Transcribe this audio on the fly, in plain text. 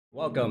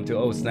Welcome to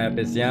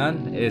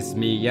ohsnapitzYAN. It's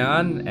me,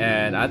 Yan,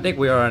 and I think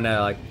we are on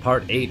like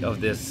part 8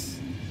 of this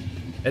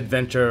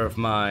adventure of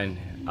mine.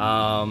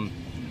 I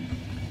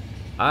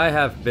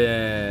have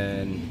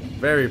been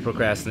very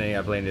procrastinating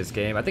at playing this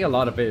game. I think a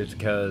lot of it is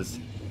because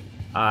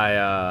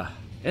I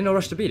in no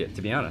rush to beat it,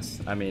 to be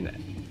honest. I mean,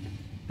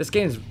 this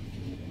game's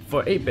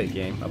for 8-bit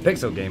game, a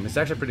pixel game. It's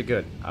actually pretty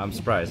good. I'm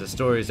surprised. The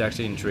story is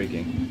actually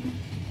intriguing.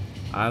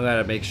 I'm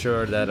gonna make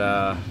sure that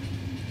I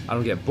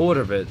don't get bored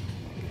of it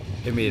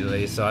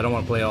immediately, so I don't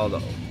want to play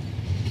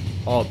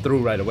all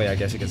through right away, I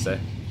guess you could say.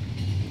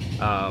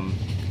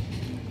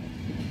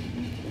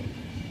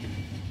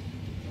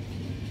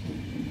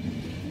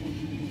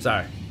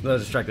 Sorry, a little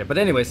distracted, but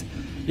anyways,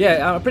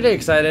 yeah, I'm pretty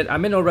excited.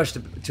 I'm in no rush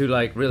to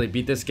like really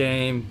beat this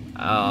game.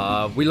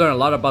 We learn a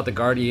lot about the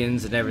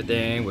Guardians and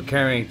everything. We're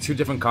carrying 2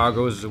 different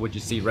cargoes, what you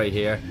see right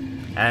here,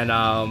 and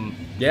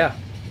yeah,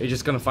 you're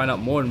just gonna find out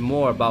more and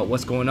more about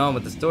what's going on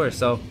with the story.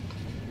 So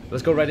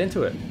let's go right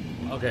into it.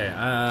 Okay,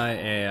 I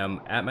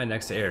am at my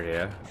next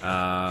area.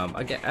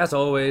 Again, as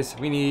always,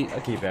 we need a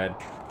keypad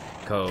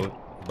code,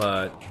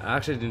 but I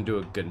actually didn't do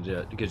a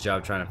good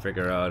job trying to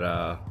figure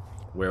out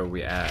where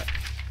we at.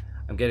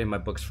 I'm getting my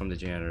books from the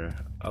janitor.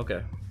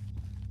 Okay.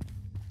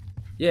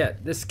 Yeah,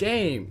 this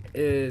game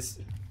is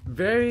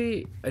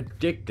very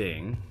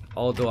addicting,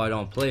 although I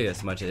don't play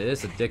as much. It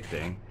is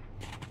addicting.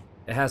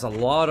 It has a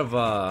lot of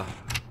oh,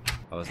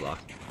 it's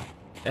locked.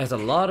 It has a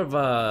lot of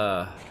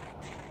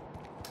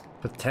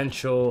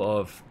potential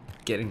of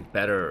getting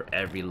better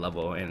every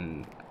level,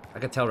 and I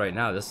can tell right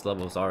now this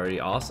level is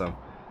already awesome,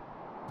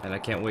 and I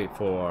can't wait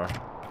to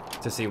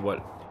see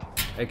what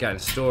it got in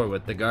store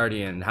with the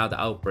Guardian, how the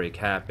outbreak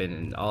happened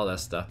and all that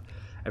stuff.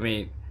 I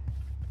mean,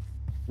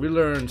 we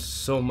learned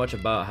so much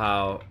about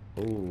how,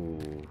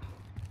 ooh,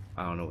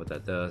 I don't know what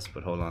that does,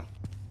 but hold on,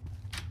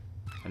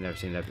 I've never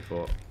seen that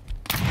before.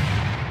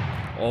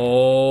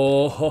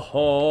 Oh ho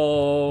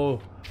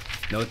ho,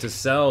 note to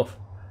self,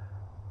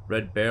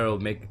 red barrel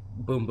make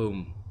boom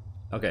boom.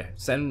 Okay,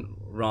 send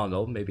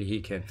Ronald, maybe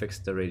he can fix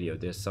the radio.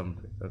 There's some,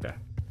 okay.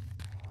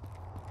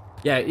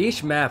 Yeah,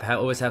 each map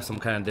always have some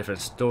kind of different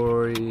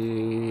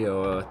story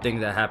or thing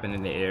that happened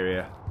in the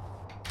area.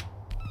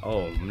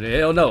 Oh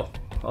hell no,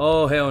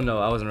 oh hell no,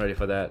 I wasn't ready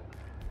for that.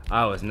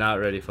 I was not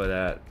ready for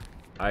that.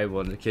 I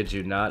will kid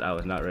you not, I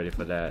was not ready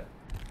for that.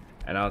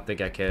 And I don't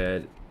think I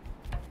could.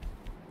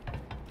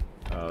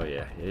 Oh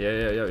yeah,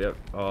 yeah.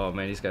 Oh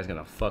man, these guys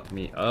gonna fuck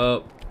me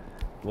up.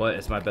 What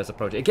is my best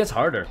approach? It gets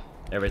harder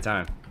every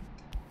time.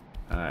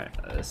 Alright,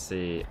 let's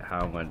see how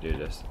I'm gonna do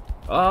this.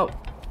 Oh!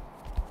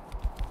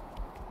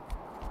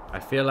 I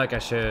feel like I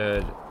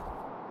should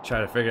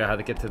try to figure out how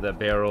to get to the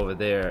barrel over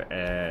there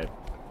and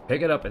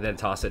pick it up and then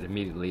toss it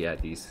immediately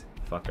at these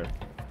fucker.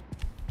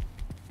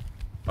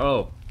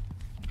 Oh.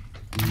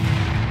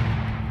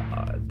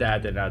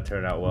 That did not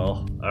turn out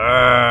well.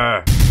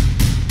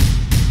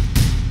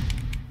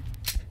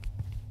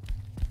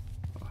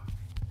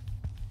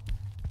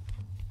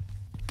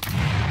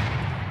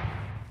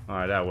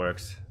 Alright, that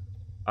works.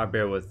 I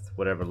bear with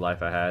whatever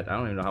life I had. I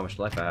don't even know how much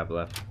life I have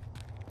left.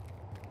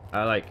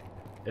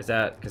 Is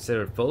that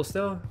considered full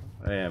still?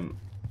 Am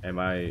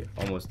I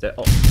almost dead?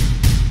 Oh.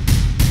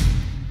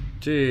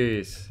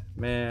 Jeez,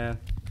 man.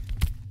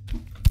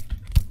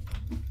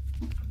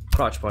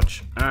 Crotch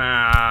punch.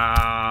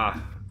 Ah.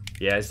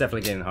 Yeah, it's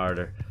definitely getting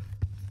harder.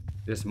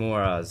 There's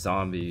more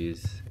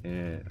zombies.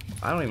 And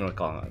I don't even want to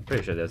call them. I'm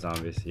pretty sure they're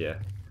zombies. Yeah.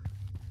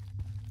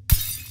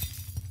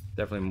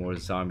 Definitely more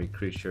zombie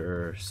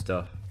creature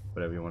stuff,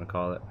 whatever you want to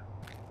call it.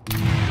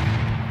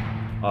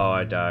 Oh,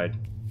 I died.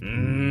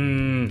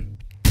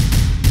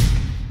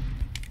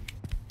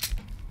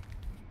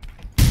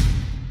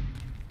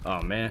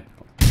 Oh man.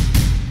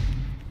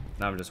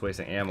 Now I'm just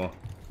wasting ammo.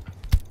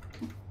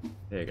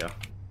 There you go.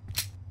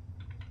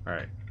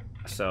 Alright.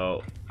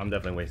 So I'm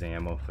definitely wasting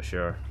ammo for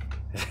sure.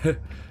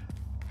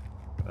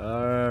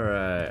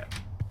 Alright.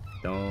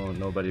 Don't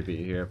nobody be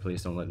here.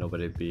 Please don't let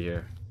nobody be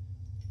here.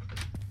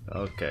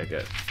 Okay,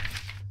 good.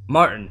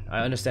 Martin, I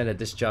understand that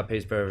this job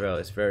pays very well.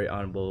 It's very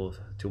honorable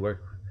to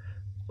work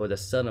for the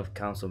son of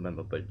council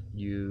member, but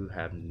you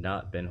have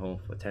not been home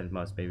for 10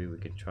 months. Maybe we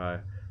can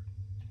try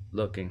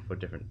looking for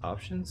different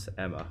options.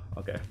 Emma,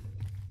 okay.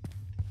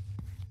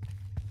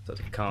 So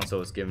the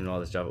council is giving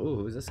all this job. Ooh,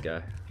 who's this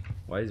guy?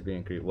 Why is he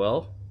being creepy?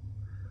 Well,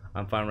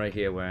 I'm fine right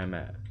here where I'm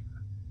at.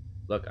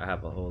 Look, I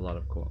have a whole lot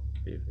of corn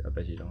beef. I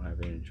bet you don't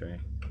have it in the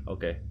train.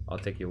 Okay, I'll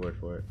take your word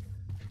for it.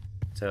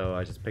 So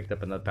I just picked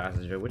up another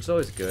passenger, which is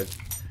always good.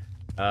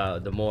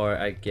 The more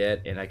I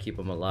get and I keep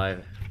them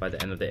alive by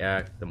the end of the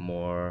act, the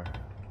more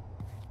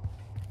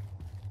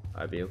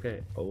I'd be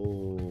okay.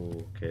 Oh,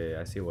 okay,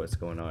 I see what's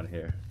going on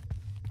here.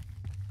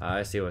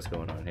 I see what's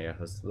going on here.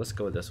 Let's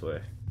go this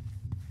way.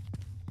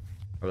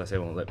 Unless they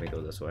won't let me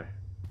go this way.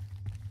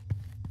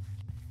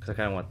 Cause I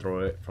kind of want to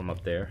throw it from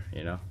up there,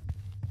 you know,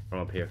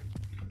 from up here.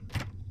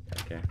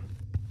 Okay.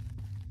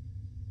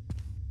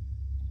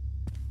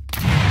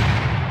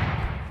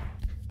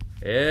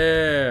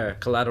 Yeah,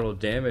 collateral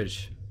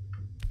damage.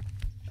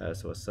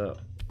 That's what's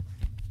up.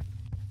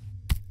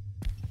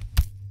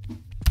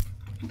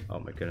 Oh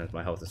my goodness,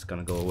 my health is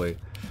gonna go away.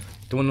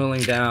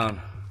 Dwindling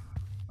down.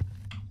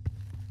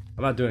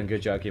 I'm not doing a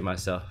good job keeping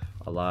myself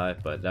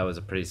alive, but that was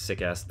a pretty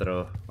sick ass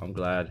throw. I'm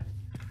glad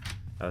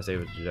I was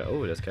able to do that.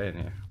 Oh, this guy in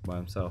here by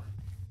himself.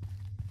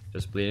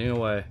 Just bleeding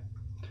away.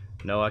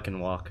 No, I can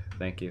walk.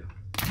 Thank you.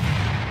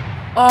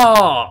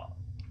 Oh!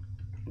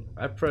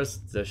 I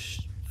pressed the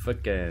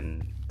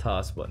fucking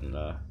toss button.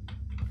 I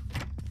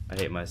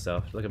hate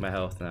myself. Look at my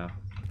health now.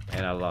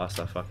 And I lost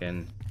a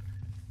fucking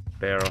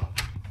barrel.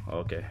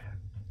 Okay.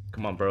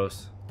 Come on,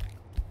 bros.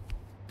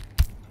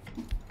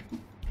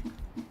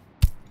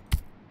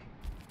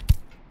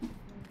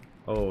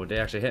 Oh, they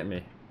actually hit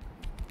me.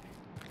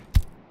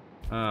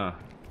 Yeah.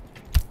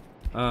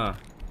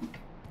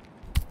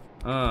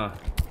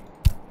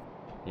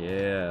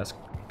 That's...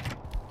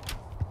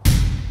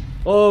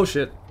 Oh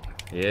shit.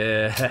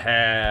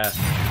 Yeah.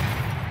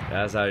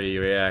 That's how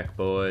you react,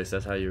 boys.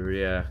 That's how you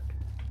react.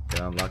 Did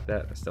I unlock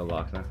that? It's still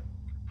locked now.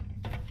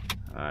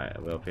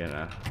 Alright, we're up here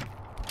now.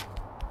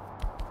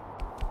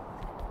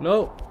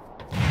 Nope.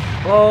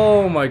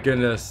 Oh my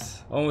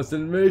goodness. Almost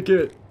didn't make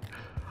it.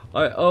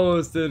 I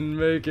almost didn't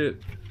make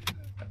it.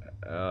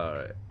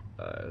 Alright.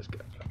 Let's go.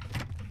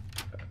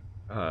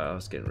 I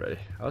was getting ready.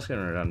 I was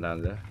gonna run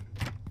down there.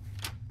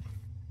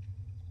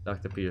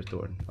 Dr. Peter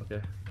Thornton.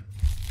 Okay.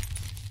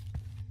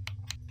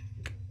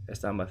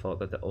 It's not my fault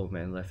that the old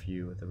man left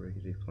you with a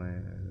rickety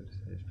plan.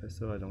 His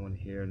pistol, I don't want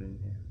to hear it in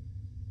here.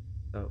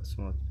 Oh,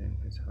 small thing.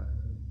 It's hard.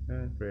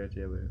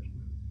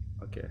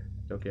 Okay.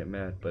 Don't get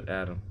mad, but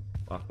Adam.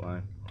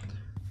 Offline.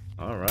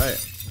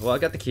 Alright. Well, I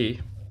got the key.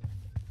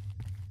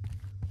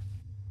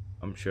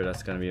 I'm sure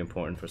that's gonna be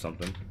important for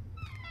something.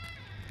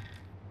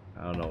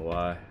 I don't know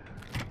why.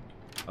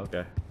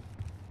 Okay.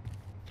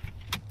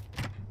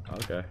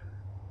 Okay.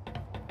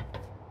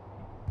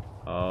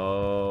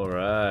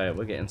 Alright,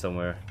 we're getting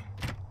somewhere.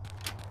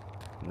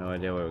 No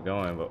idea where we're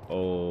going, but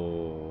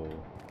oh.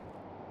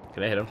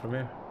 Can I hit him from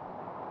here?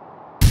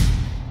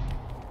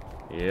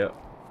 Yep.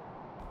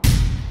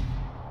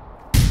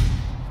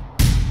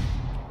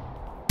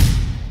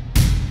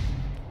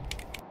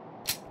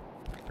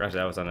 Gosh,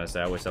 that was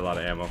unnecessary. I wasted a lot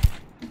of ammo.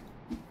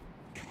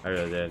 I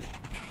really did.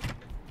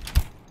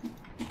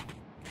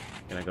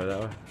 Can I go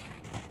that way?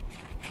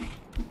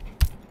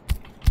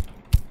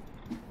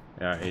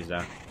 Yeah, he's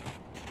down.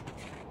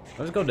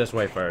 Let's go this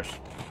way first.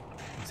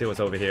 Let's see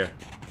what's over here.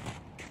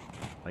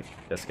 Like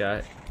this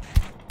guy.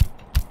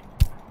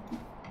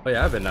 Oh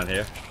yeah, I've been down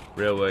here.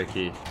 Railway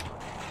key.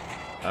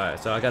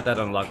 Alright, so I got that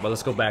unlocked, but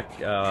let's go back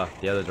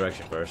the other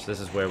direction first. This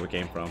is where we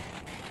came from.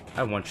 I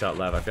have one shot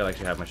left. I feel like I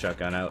should have my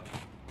shotgun out.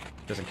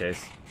 Just in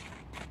case.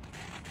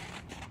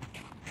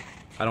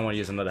 I don't want to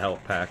use another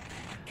health pack.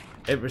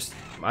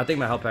 I think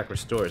my health pack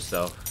restores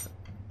itself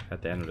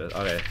at the end of this.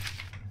 Okay.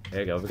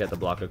 There you go. We got the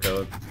blocker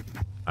code.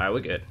 Alright,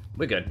 we're good.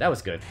 We're good. That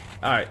was good.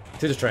 Alright,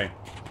 to the train.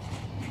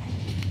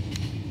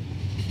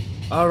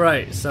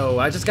 Alright, so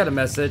I just got a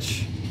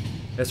message.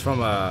 It's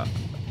from a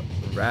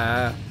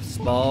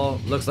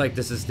Raspball. Looks like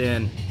this is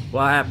Din.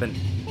 What happened?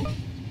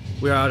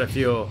 We're out of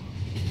fuel.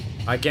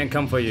 I can't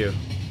come for you.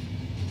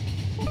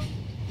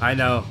 I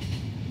know.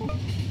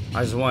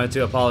 I just wanted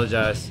to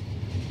apologize.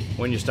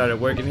 When you started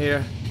working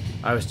here,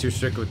 I was too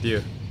strict with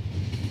you.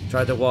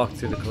 Tried to walk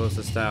to the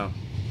closest town.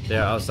 They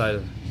are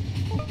outside.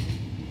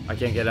 I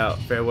can't get out.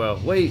 Farewell.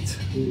 Wait!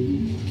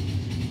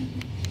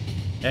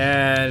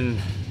 And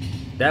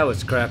that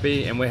was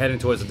crappy, and we're heading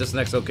towards this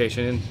next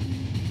location.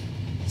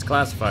 It's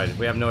classified.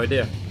 We have no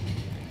idea.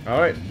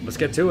 Alright, let's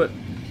get to it.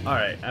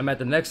 Alright, I'm at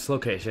the next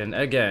location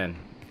again.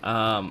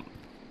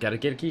 Gotta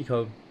get a key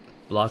code.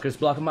 Blockers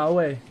blocking my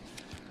way.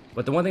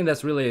 But the one thing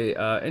that's really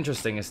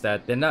interesting is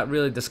that they're not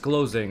really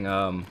disclosing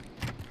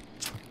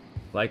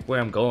like where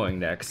I'm going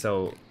next.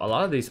 So a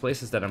lot of these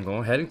places that I'm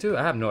heading to,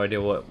 I have no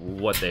idea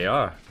what they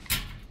are.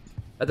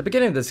 At the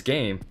beginning of this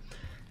game,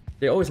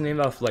 they always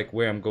name off like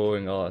where I'm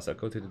going. Oh, so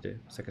go to the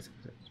second.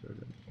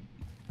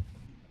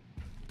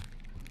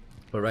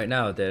 But right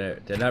now they're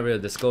not really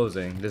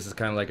disclosing. This is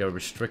kind of like a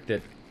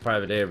restricted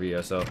private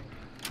area. So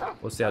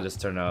we'll see how this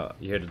turns out.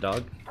 You hear the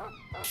dog?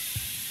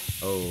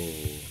 Oh,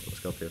 let's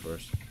go up here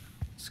first.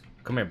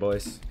 Come here,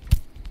 boys.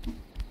 I'm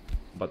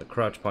about to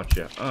crouch punch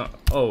you.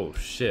 Oh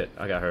shit,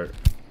 I got hurt.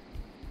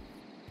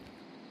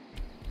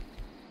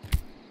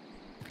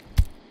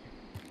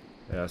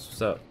 Yeah, that's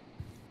what's up.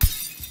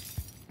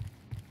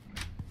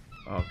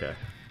 Okay.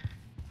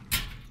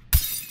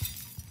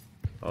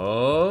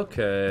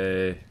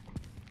 Okay.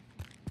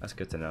 That's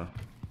good to know.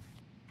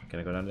 Can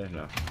I go down there?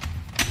 No.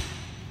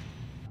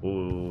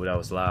 Ooh, that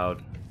was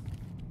loud.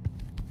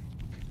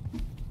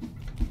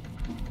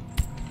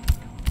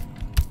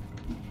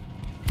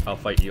 I'll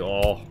fight you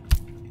all.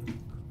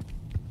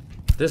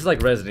 This is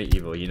like Resident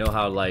Evil. You know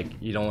how like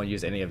you don't want to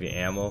use any of your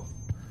ammo,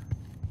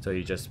 so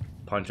you just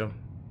punch them.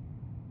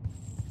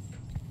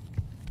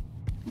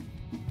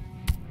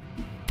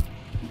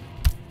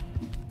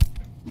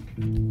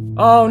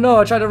 Oh no!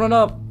 I tried to run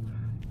up.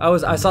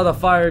 I saw the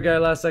fire guy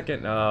last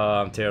second. Oh,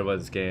 I'm terrible at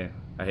this game.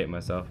 I hate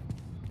myself.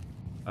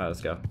 All right,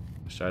 let's go.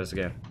 Let's try this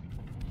again.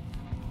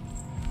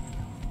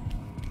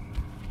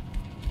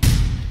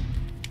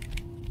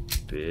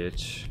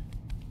 bitch.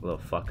 Little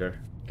fucker.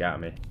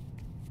 Got me.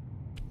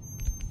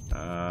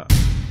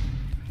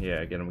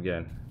 Yeah, get him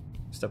again.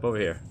 Step over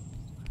here.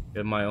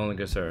 You're my only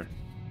concern.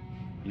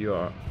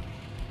 You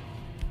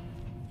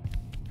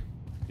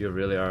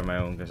really are my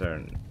only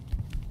concern.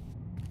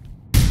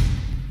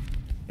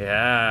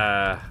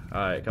 Yeah.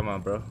 Alright, come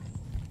on, bro.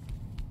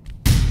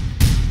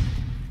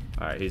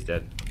 Alright, he's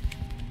dead.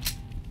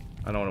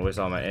 I don't want to waste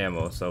all my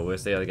ammo, so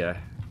where's the other guy?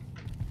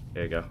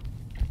 Here you go.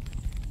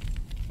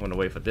 I'm gonna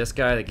wait for this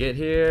guy to get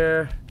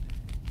here.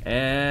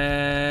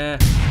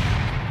 And...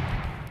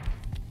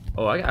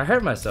 oh, I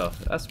hurt myself.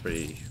 That's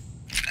pretty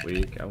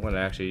weak. I'm gonna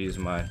actually use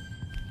my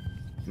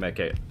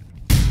medkit.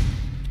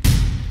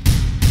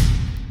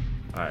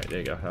 Alright, there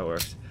you go. That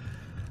works.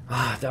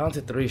 Down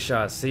to 3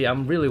 shots. See,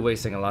 I'm really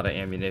wasting a lot of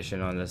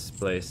ammunition on this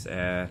place,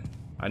 and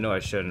I know I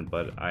shouldn't,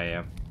 but I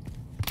am.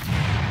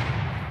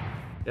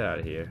 Get out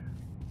of here.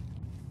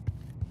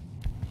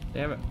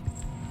 Damn it.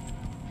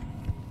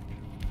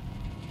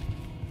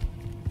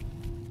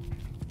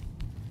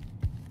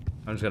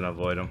 I'm just gonna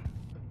avoid them.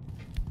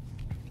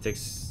 It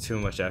takes too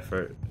much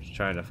effort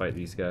trying to fight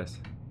these guys.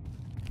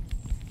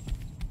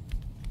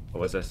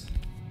 What's this?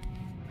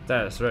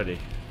 That's ready.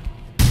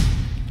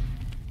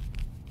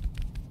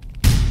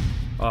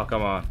 Oh,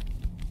 come on.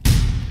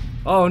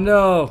 Oh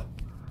no!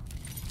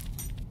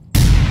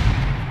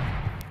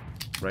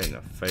 Right in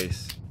the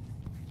face.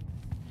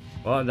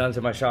 Well, I'm down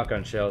to my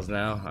shotgun shells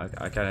now.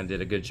 I kind of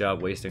did a good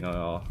job wasting it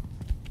all.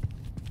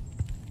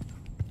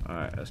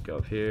 Alright, let's go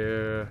up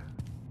here.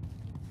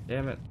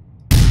 Damn it.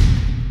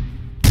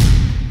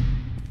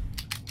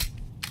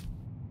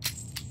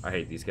 I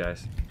hate these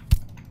guys.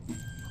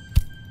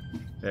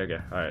 There we go.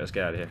 Alright, let's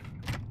get out of here.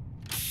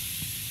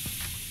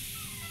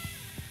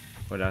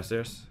 We're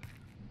downstairs?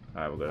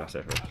 Alright, we'll go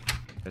downstairs first.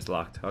 It's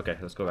locked. Okay,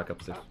 let's go back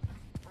upstairs.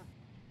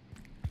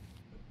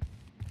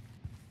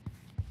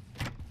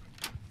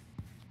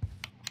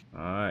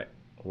 Alright.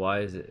 Why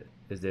is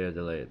there a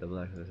delay? The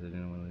black says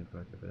didn't want to leave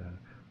park up.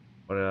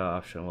 What are the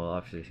options? Well,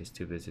 obviously she's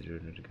too busy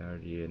doing the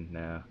Guardian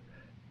now.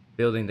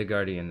 Building the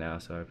Guardian now,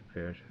 so I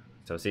prepared.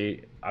 So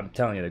see, I'm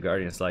telling you, the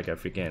Guardian's like a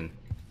freaking...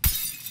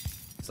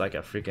 it's like a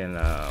freaking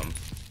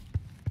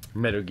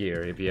Metal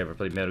Gear. If you ever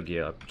played Metal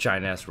Gear, a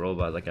giant ass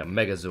robot like a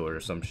Megazord or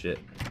some shit.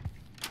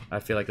 I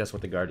feel like that's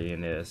what the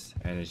Guardian is,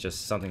 and it's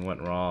just something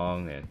went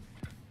wrong and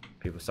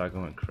people start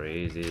going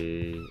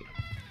crazy.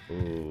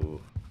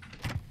 Ooh.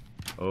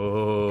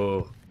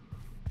 Oh.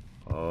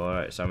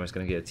 Alright, somebody's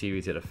gonna get a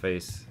TV to the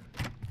face.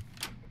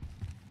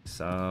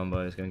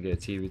 Somebody's gonna get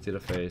a TV to the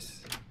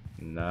face.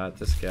 Not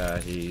this guy,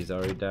 he's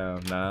already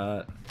down.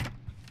 Not.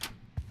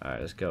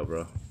 Alright, let's go,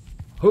 bro.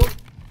 Whoop.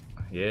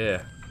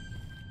 Yeah.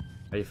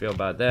 How you feel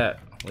about that?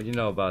 What do you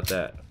know about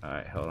that?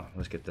 Alright, hold on.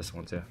 Let's get this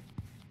one too.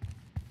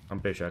 I'm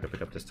pretty sure I can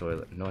pick up this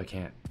toilet. No, I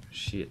can't.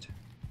 Shit.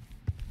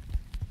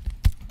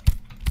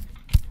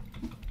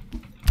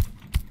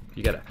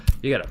 You gotta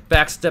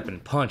backstep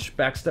and punch.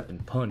 Backstep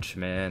and punch,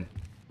 man.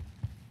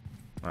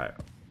 Alright.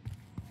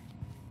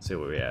 Let's see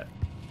where we at.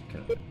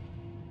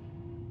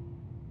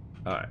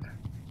 Alright.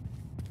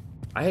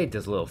 I hate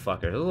this little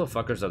fucker. The little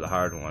fuckers are the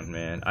hard one,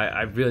 man.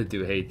 I really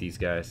do hate these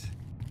guys.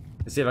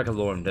 Let's see if I can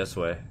lure him this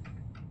way.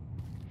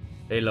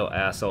 Hey, little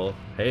asshole.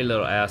 Hey,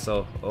 little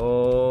asshole.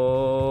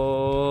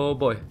 Oh,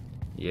 boy.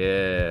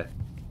 Yeah.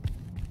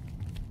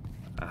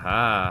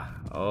 Aha.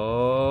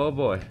 Oh,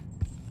 boy.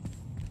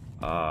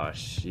 Oh,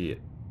 shit.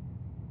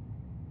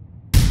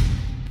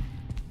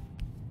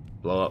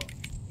 Blow up.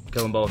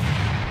 Kill them both.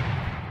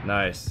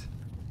 Nice.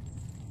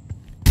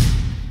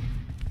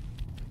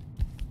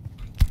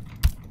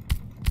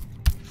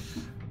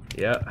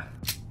 Yep.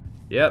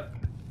 Yep.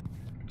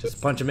 Just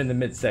punch him in the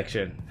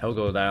midsection. He'll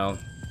go down.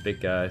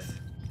 Big guys.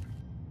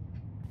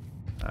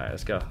 Alright,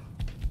 let's go.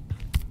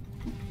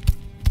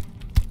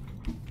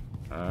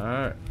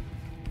 Alright.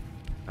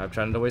 I'm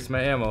trying to waste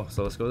my ammo,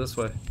 so let's go this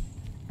way.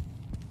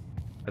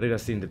 I think that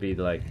seemed to be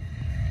like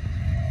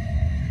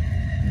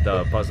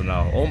the puzzle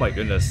now. Oh my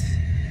goodness.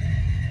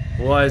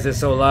 Why is it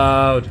so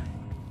loud?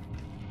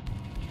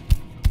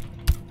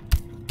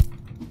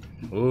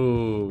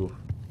 Ooh.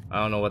 I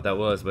don't know what that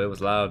was, but it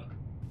was loud.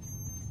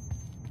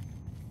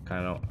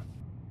 Kind of.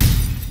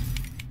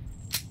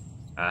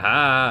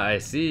 Aha, I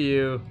see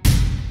you.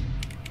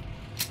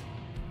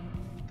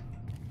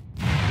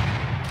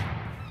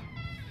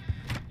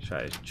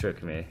 Try to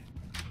trick me.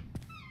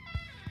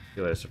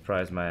 You would have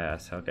surprised my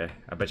ass. Okay,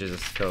 I bet you this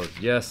is the code.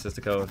 Yes, it's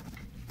the code.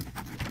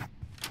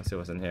 Let's see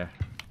what's in here.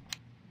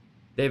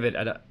 David,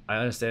 I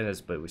understand this,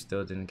 but we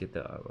still didn't get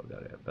the... oh,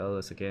 got it.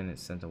 Bellis again,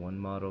 it's sent to one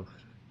model.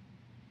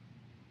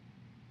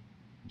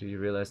 Do you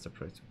realize the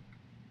price?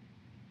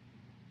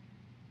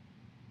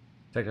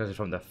 Technically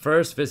from the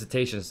first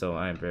visitation, so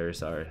I am very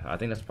sorry. I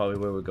think that's probably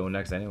where we're going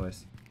next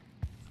anyways.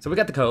 So we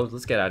got the code.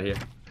 Let's get out of here.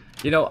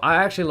 You know, I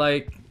actually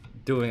like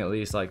doing at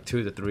least like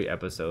 2 to 3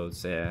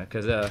 episodes, yeah,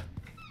 because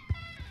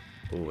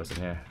ooh, what's in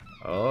here?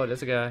 Oh,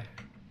 there's a guy.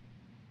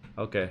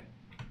 Okay.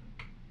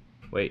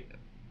 Wait.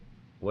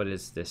 What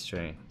is this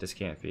train? This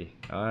can't be.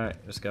 Alright,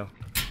 let's go.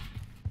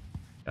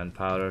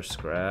 Gunpowder,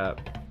 scrap.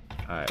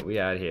 Alright, we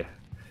out of here.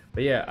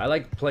 But yeah, I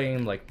like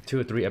playing like 2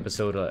 or 3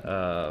 episodes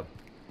a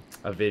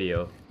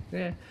video.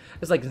 Yeah,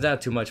 it's like it's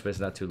not too much, but it's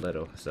not too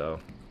little. So,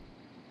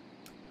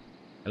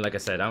 and like I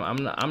said,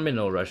 I'm in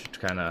no rush to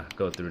kind of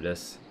go through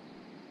this.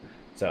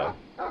 So,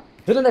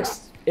 to the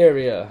next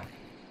area,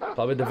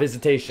 probably the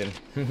visitation.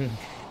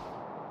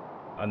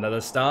 Another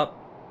stop,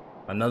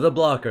 another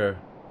blocker,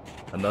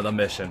 another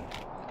mission.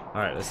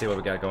 All right, let's see what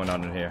we got going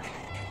on in here.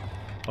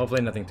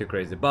 Hopefully nothing too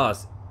crazy.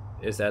 Boss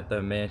is at the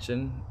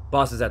mansion.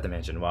 Boss is at the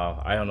mansion.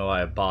 Wow, I don't know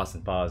why boss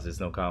and pause is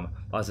no comma.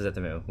 Boss is at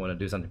the mansion. Want to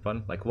do something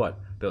fun? Like what?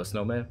 Build a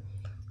snowman?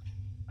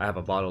 I have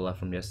a bottle left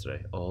from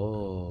yesterday.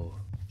 Oh,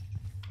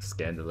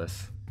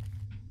 scandalous.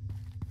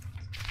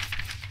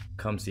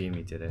 Come see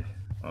me today.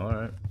 All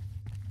right.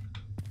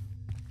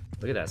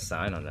 Look at that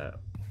sign on that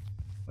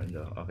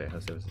window. Okay,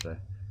 let's see what it says.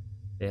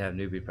 They have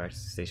newbie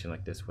practice station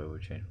like this where we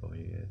train for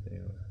you.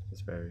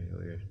 It's very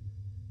weird.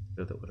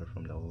 Build the order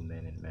from the old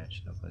man in the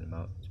match. Now put him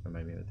out. It's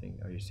remind me of a thing.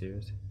 Are you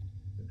serious?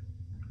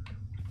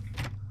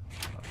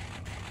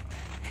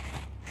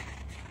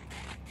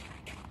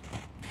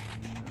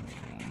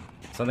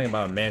 Something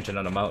about a mansion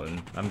on a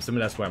mountain. I'm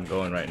assuming that's where I'm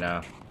going right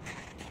now.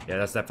 Yeah,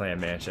 that's definitely a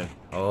mansion.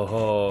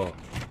 Oh,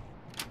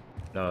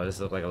 no, this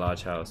looks like a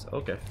lodge house.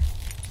 Okay,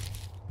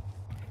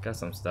 got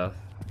some stuff.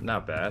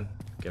 Not bad.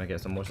 Can I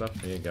get some more stuff?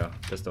 Here you go.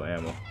 Pistol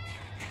ammo.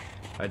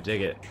 I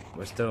dig it.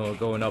 We're still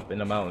going up in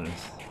the mountains.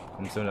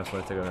 I'm assuming that's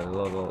where I take a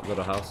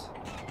little house.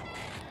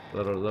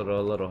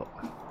 Little.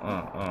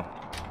 I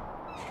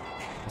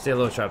see a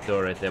little trap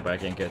door right there, but I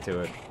can't get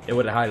to it. It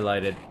would have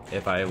highlighted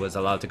if I was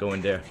allowed to go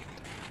in there.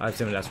 I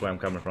assume that's where I'm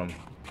coming from.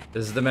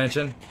 This is the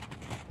mansion?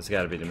 This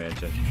gotta be the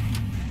mansion.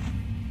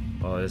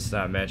 Oh, this is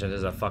not a mansion, this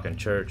is a fucking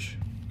church.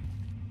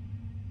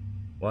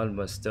 One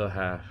must still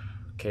have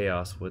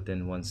chaos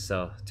within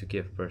oneself to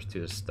give birth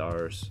to the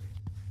stars.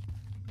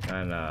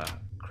 Kinda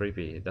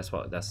creepy. That's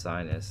what that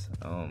sign is.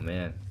 Oh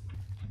man.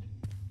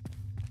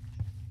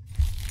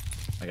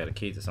 I got a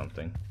key to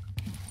something.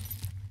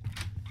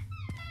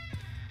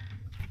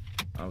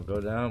 I'll go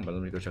down, but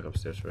let me go check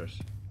upstairs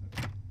first.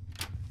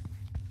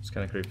 It's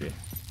kinda creepy.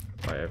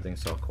 Why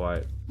everything's so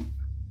quiet.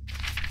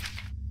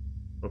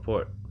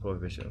 Report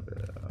vision.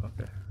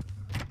 Okay.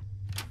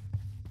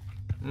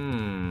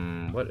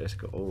 What is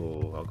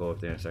oh, I'll go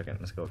up there in a second.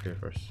 Let's go up here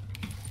first.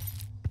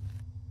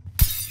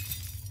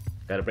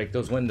 Gotta break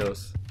those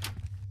windows.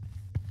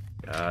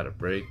 Gotta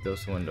break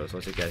those windows.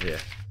 What's it got here?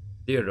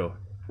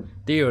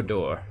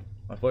 Theodore.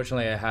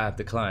 Unfortunately, I have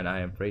declined. I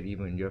am afraid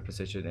even your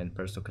position and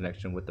personal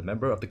connection with the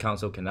member of the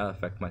council cannot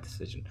affect my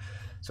decision.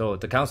 So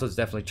the council is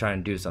definitely trying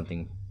to do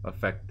something,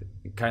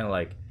 kind of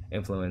like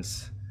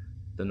influence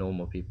the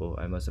normal people.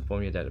 I must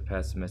inform you that it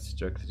passed the message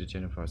directly to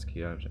General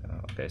Prosecutor.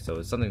 Okay,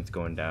 so something's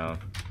going down.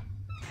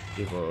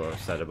 People are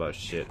upset about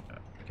shit.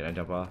 Can I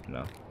jump off?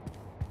 No.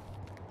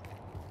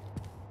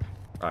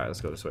 Alright,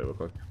 let's go this way real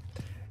quick.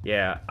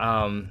 Yeah,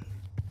 I'm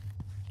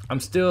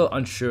still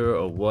unsure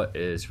of what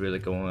is really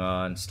going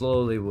on.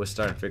 Slowly we're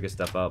starting to figure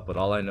stuff out, but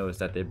all I know is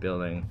that they're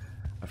building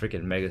a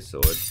freaking mega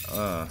sword.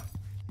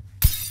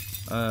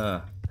 Can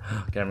I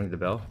ring the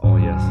bell? Oh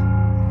yes.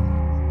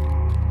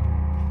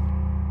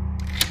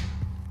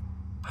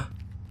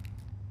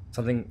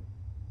 Something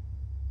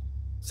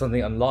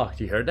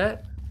unlocked. You heard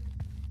that?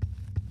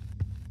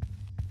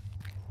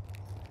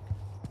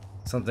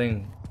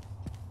 Something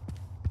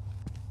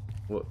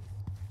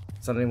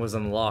was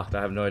unlocked.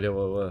 I have no idea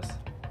what it was.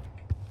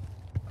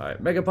 Alright,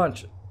 mega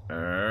punch.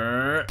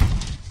 There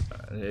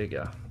you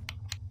go.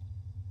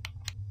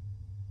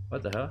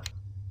 What the hell?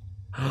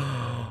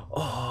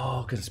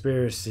 Oh,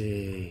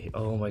 conspiracy.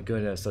 Oh my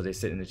goodness. So they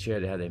sit in the chair,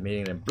 they had their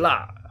meeting, and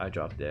blah! I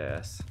dropped their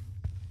ass.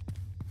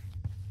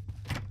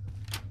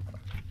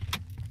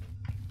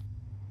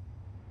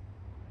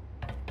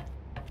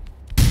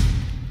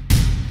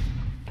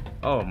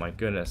 Oh my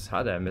goodness,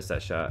 how did I miss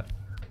that shot?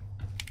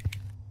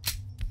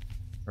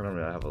 I don't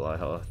really have a lot of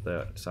health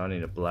there, so I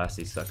need to blast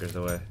these suckers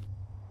away.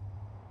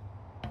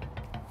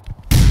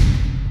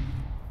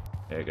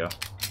 There you go.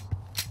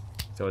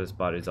 That's what this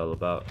body's all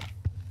about.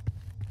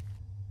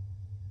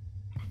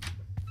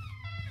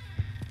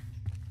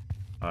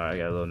 Alright, I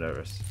got a little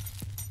nervous.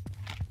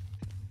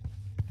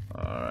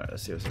 Alright,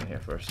 let's see what's in here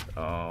first.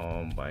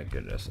 Oh my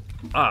goodness.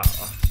 Ah!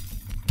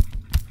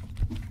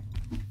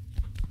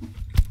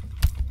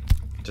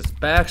 Just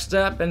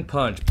backstep and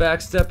punch,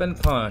 backstep and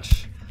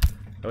punch.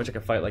 I wish I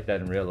could fight like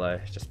that in real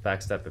life. Just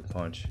backstep and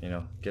punch, you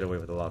know, get away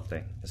with a lot of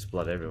things. There's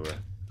blood everywhere.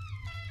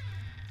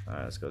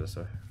 Alright, let's go this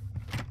way.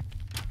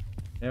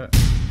 Damn it.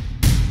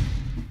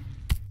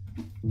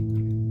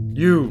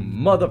 You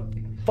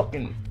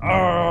motherfucking.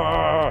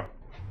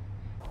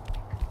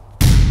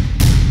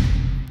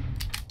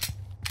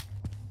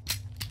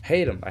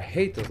 Hate him. I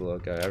hate this little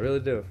guy. I really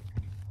do.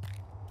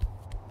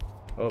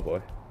 Oh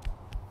boy.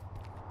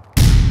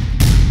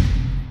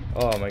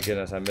 Oh my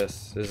goodness, I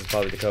missed. This is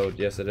probably the code.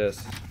 Yes, it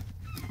is.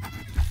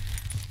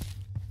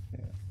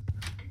 Yeah.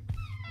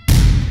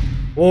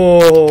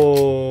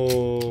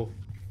 Whoa!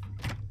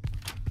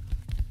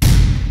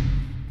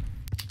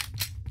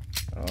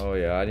 Oh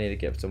yeah, I need to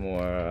get some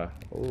more.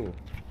 Ooh.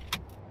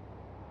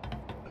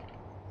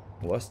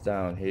 What's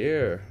down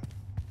here?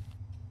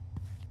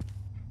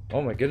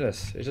 Oh my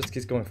goodness, it just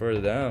keeps going further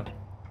down.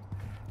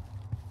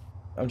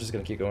 I'm just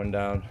gonna keep going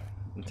down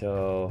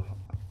until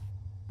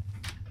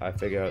I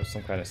figure out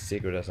some kind of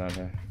secret that's on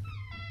here.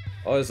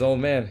 Oh, this old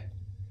man.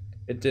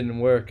 It didn't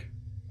work.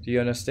 Do you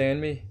understand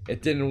me?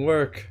 It didn't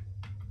work.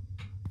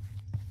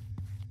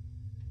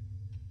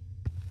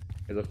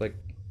 It looked like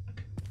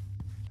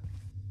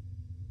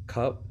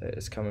cup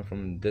is coming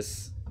from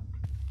this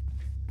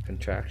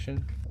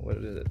contraction. What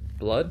is it?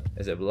 Blood?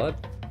 Is it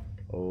blood?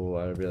 Oh,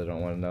 I really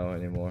don't want to know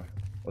anymore.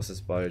 What's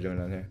this body doing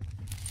down here?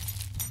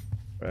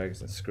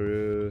 Rags and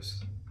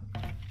screws.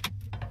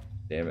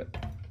 Damn it.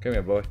 Come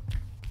here, boy.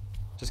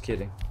 Just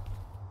kidding.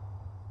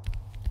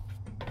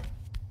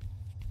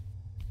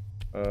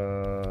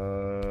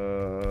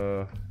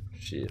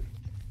 Shit.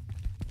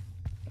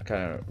 I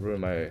kind of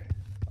ruined my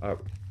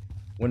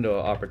window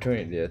of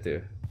opportunity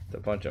there to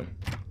punch him.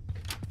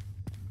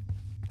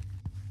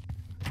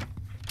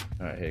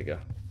 Alright, here you go.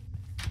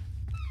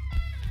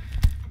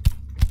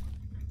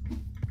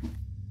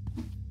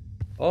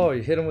 Oh,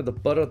 you hit him with the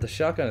butt of the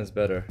shotgun is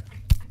better.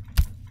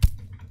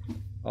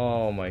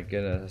 Oh my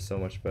goodness, that's so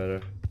much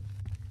better.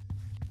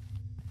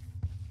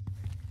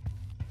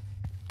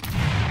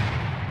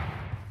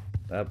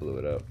 That blew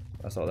it up.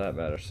 That's all that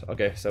matters.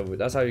 Okay, so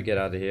that's how you get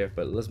out of here.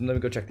 But let me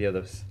go check the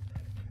other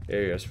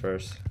areas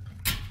first,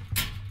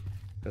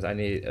 because I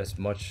need as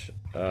much.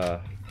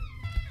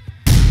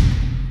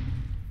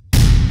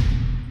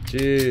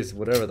 Jeez,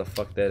 whatever the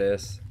fuck that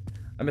is.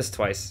 I missed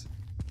twice.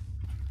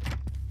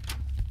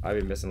 I've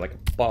been missing like a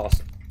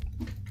boss.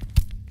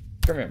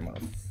 Come here,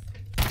 mom.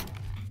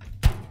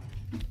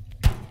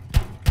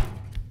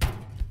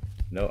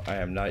 No, I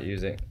am not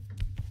using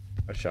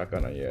a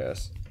shotgun on your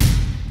ass.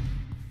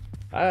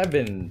 I've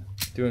been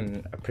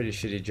doing a pretty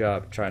shitty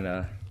job trying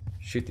to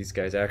shoot these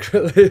guys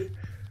accurately.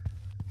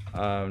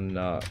 I'm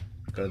not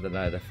gonna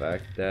deny the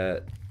fact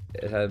that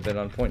it hasn't been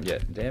on point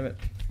yet. Damn it.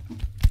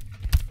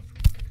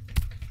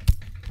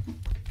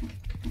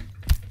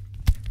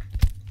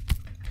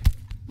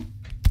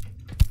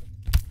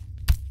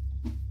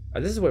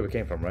 This is where we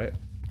came from, right?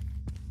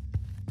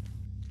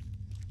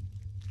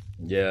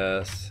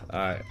 Yes.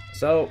 Alright.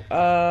 So,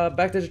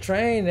 back to the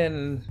train,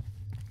 and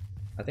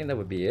I think that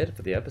would be it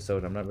for the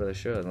episode. I'm not really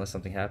sure unless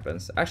something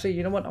happens. Actually,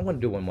 you know what? I'm gonna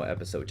do one more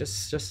episode.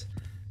 Just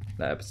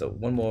not episode.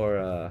 One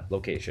more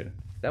location.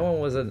 That one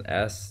wasn't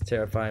as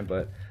terrifying,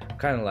 but I'm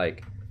kind of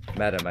like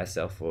mad at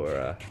myself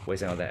for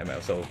wasting all that ammo.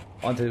 So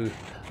on to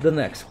the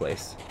next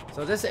place.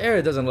 So this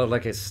area doesn't look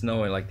like it's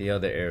snowing like the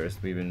other areas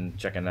we've been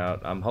checking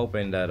out. I'm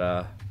hoping that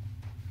I'm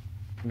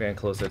getting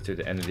closer to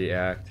the end of the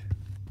act.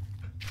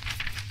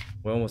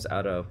 We're almost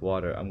out of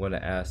water. I'm gonna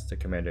ask the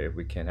commander if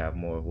we can have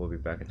more. We'll be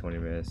back in 20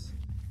 minutes.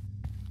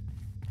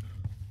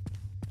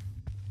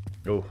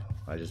 Oh,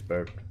 I just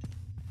burped.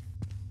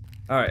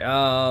 Alright,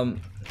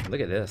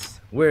 look at this.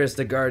 Where's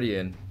the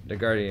Guardian? The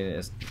Guardian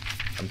is,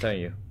 I'm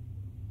telling you,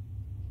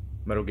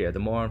 Metal Gear, the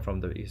moron from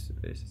the east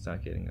base. It's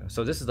not kidding.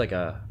 So this is like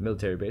a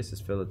military base. It's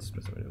filled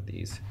with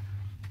these.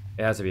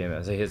 It has to be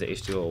MS. So here's the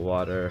H2O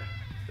water.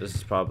 This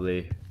is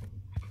probably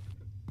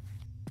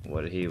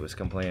what he was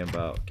complaining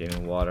about,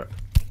 getting water.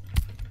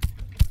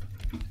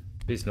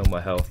 Please know my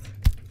health.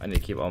 I need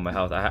to keep all my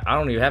health. I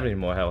don't even have any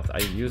more health. I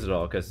use it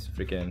all because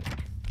freaking.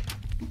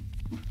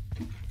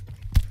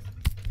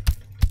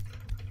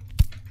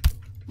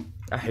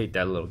 I hate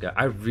that little guy.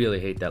 I really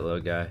hate that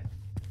little guy.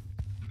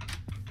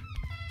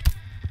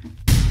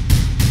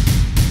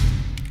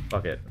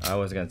 Fuck it. I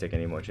wasn't gonna take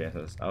any more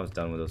chances. I was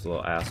done with those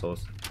little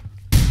assholes.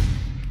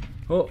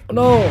 Oh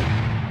no!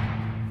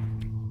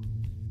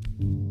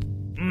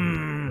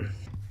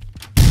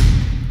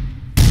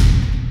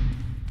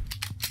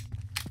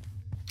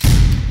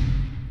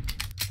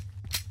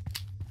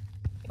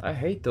 I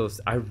hate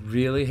those. I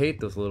really hate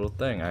those little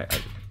thing.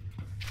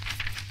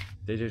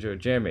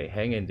 Jeremy,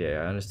 hang in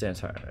there. I understand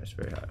it's hard. It's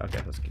very hard. Okay,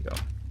 let's keep going.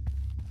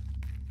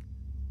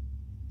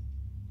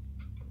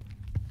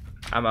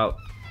 I'm out.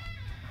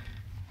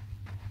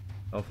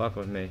 Don't fuck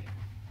with me.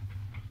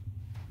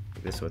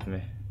 Take this with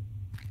me.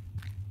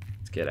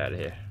 Let's get out of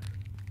here.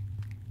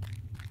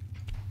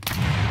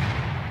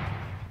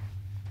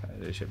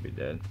 They should be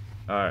dead.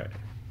 Alright.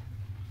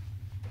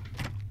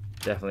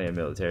 Definitely a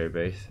military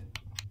base.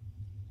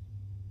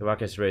 The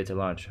rocket's ready to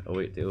launch.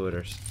 Await the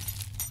orders.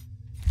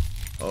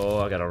 Oh,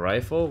 I got a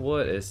rifle?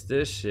 What is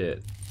this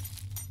shit?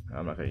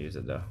 I'm not gonna use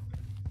it though.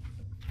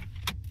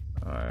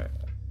 Alright.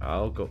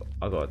 I'll go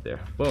out there.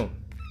 Boom.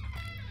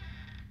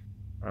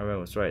 I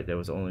was right, there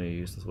was only a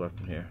useless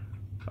weapon here.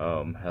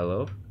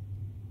 Hello?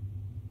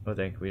 Oh,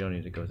 thank you. We don't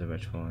need to go to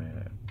much far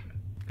yet.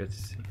 Good to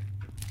see.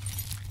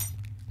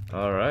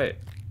 Alright.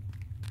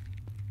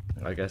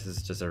 I guess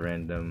it's just a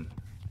random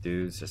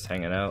dudes just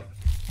hanging out.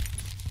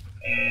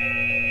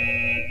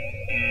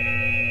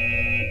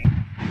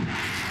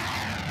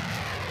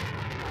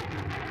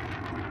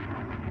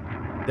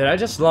 Did I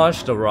just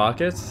launch the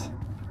rockets?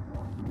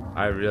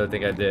 I really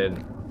think I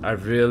did. I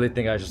really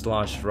think I just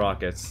launched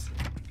rockets.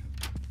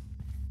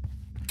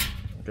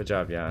 Good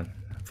job, Yan.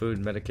 Food,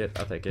 medikit,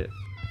 I'll take it.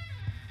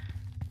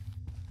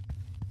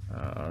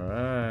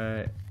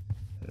 Alright.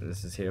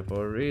 This is here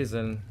for a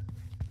reason.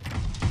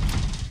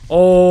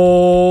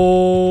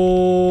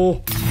 Oh!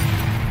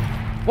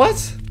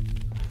 What?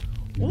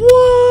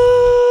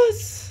 What?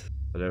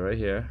 Put it right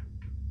here.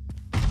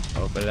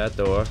 Open that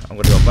door. I'm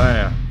gonna go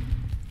bam.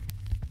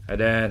 And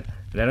then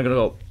I'm gonna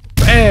go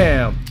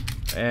bam!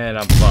 And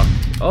I'm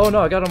fucked. Oh no,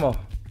 I got them all.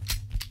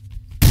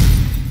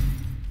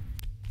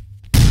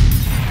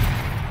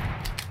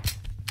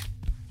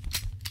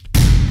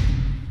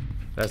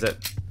 That's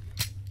it.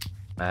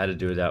 I had to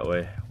do it that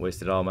way.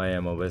 Wasted all my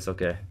ammo, but it's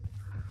okay.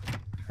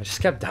 I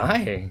just kept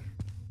dying.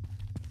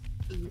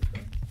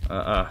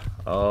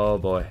 Oh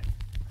boy.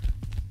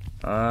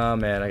 Oh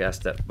man, I gotta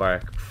step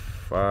back.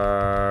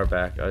 Far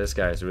back. Oh, this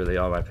guy's really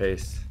on my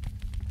pace.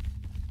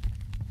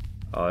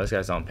 Oh, this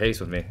guy's on pace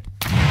with me.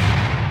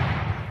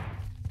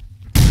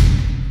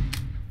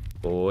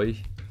 Boy.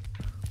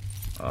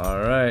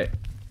 Alright.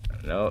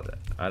 No,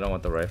 I don't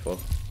want the rifle.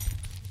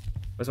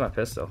 Where's my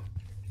pistol?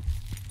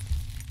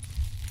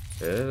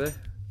 Really?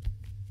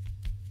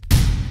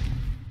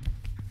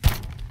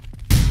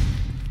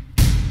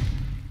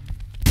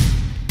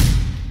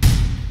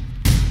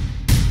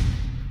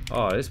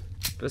 Oh, this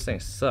thing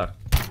sucks.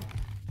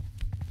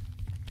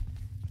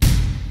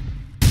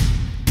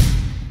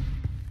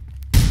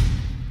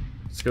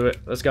 Screw it.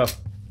 Let's go.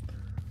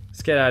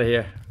 Let's get out of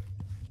here.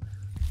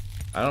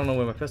 I don't know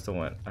where my pistol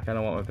went. I kind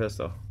of want my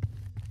pistol.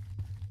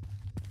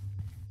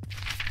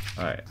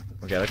 Alright.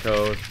 We got a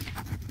code.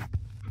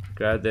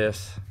 Grab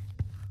this.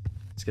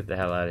 Let's get the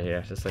hell out of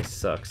here. This place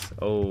sucks.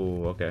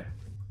 Oh, okay.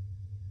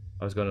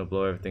 I was going to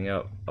blow everything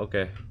up.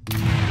 Okay.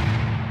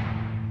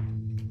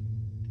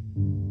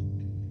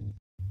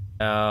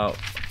 Now,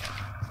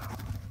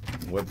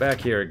 we're back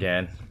here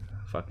again.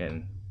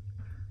 Fucking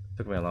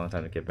took me a long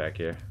time to get back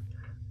here.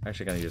 I'm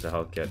actually gonna use a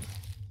health kit.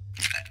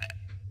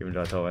 Even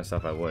though I told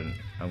myself I wouldn't,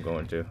 I'm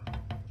going to.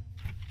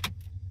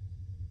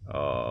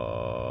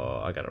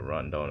 Oh, I gotta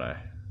run, don't I?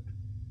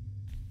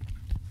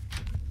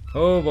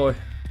 Oh boy.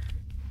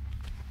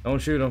 Don't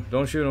shoot him,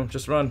 don't shoot him,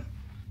 just run.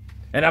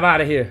 And I'm out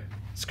of here.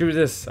 Screw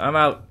this, I'm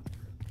out.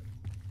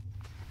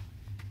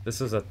 This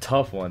is a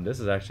tough one. This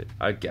is actually,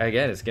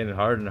 again, it's getting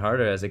harder and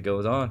harder as it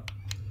goes on.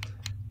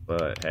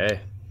 But hey,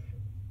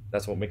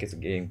 that's what makes the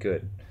game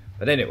good.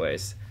 But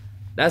anyways,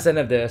 that's the end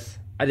of this.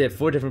 I did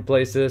 4 different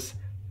places.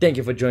 Thank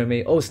you for joining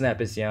me. Oh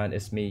snap, it's Yan.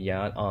 It's me,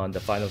 Yan, on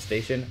the final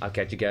station. I'll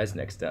catch you guys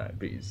next time.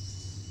 Peace.